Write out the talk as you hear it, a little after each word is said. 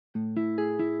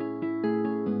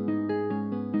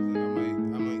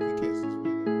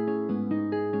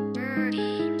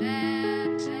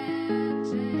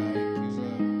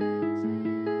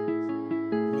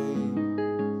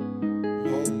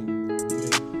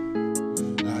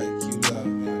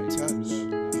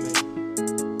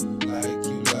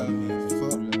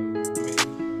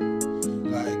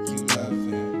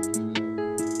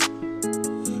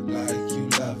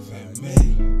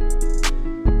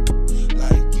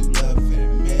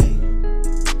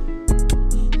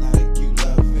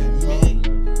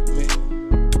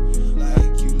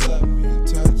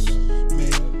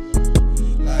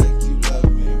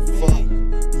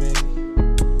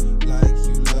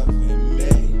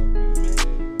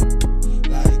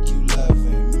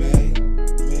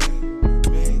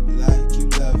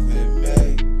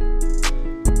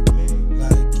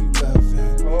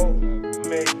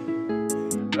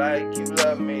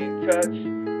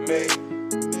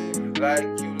like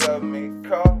you love me,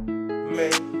 call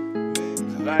me,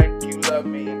 like you love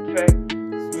me, text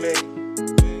me,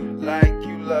 like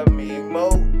you love me,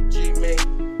 emoji me,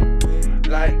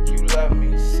 like you love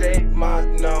me, save my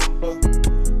number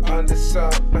under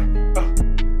something,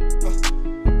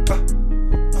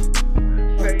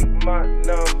 save my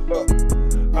number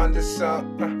under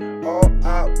something. All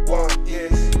I want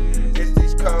is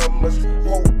these commas.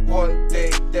 Hope one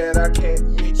day that I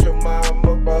can't meet your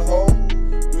mama, but hold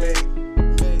me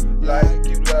like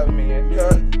you love me and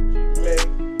touch me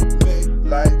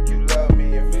like you love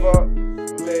me and fuck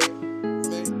me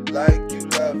like you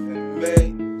loving me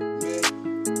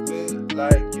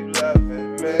like you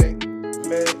loving me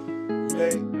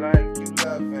like you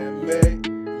loving me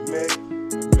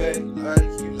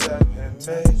like you loving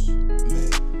me.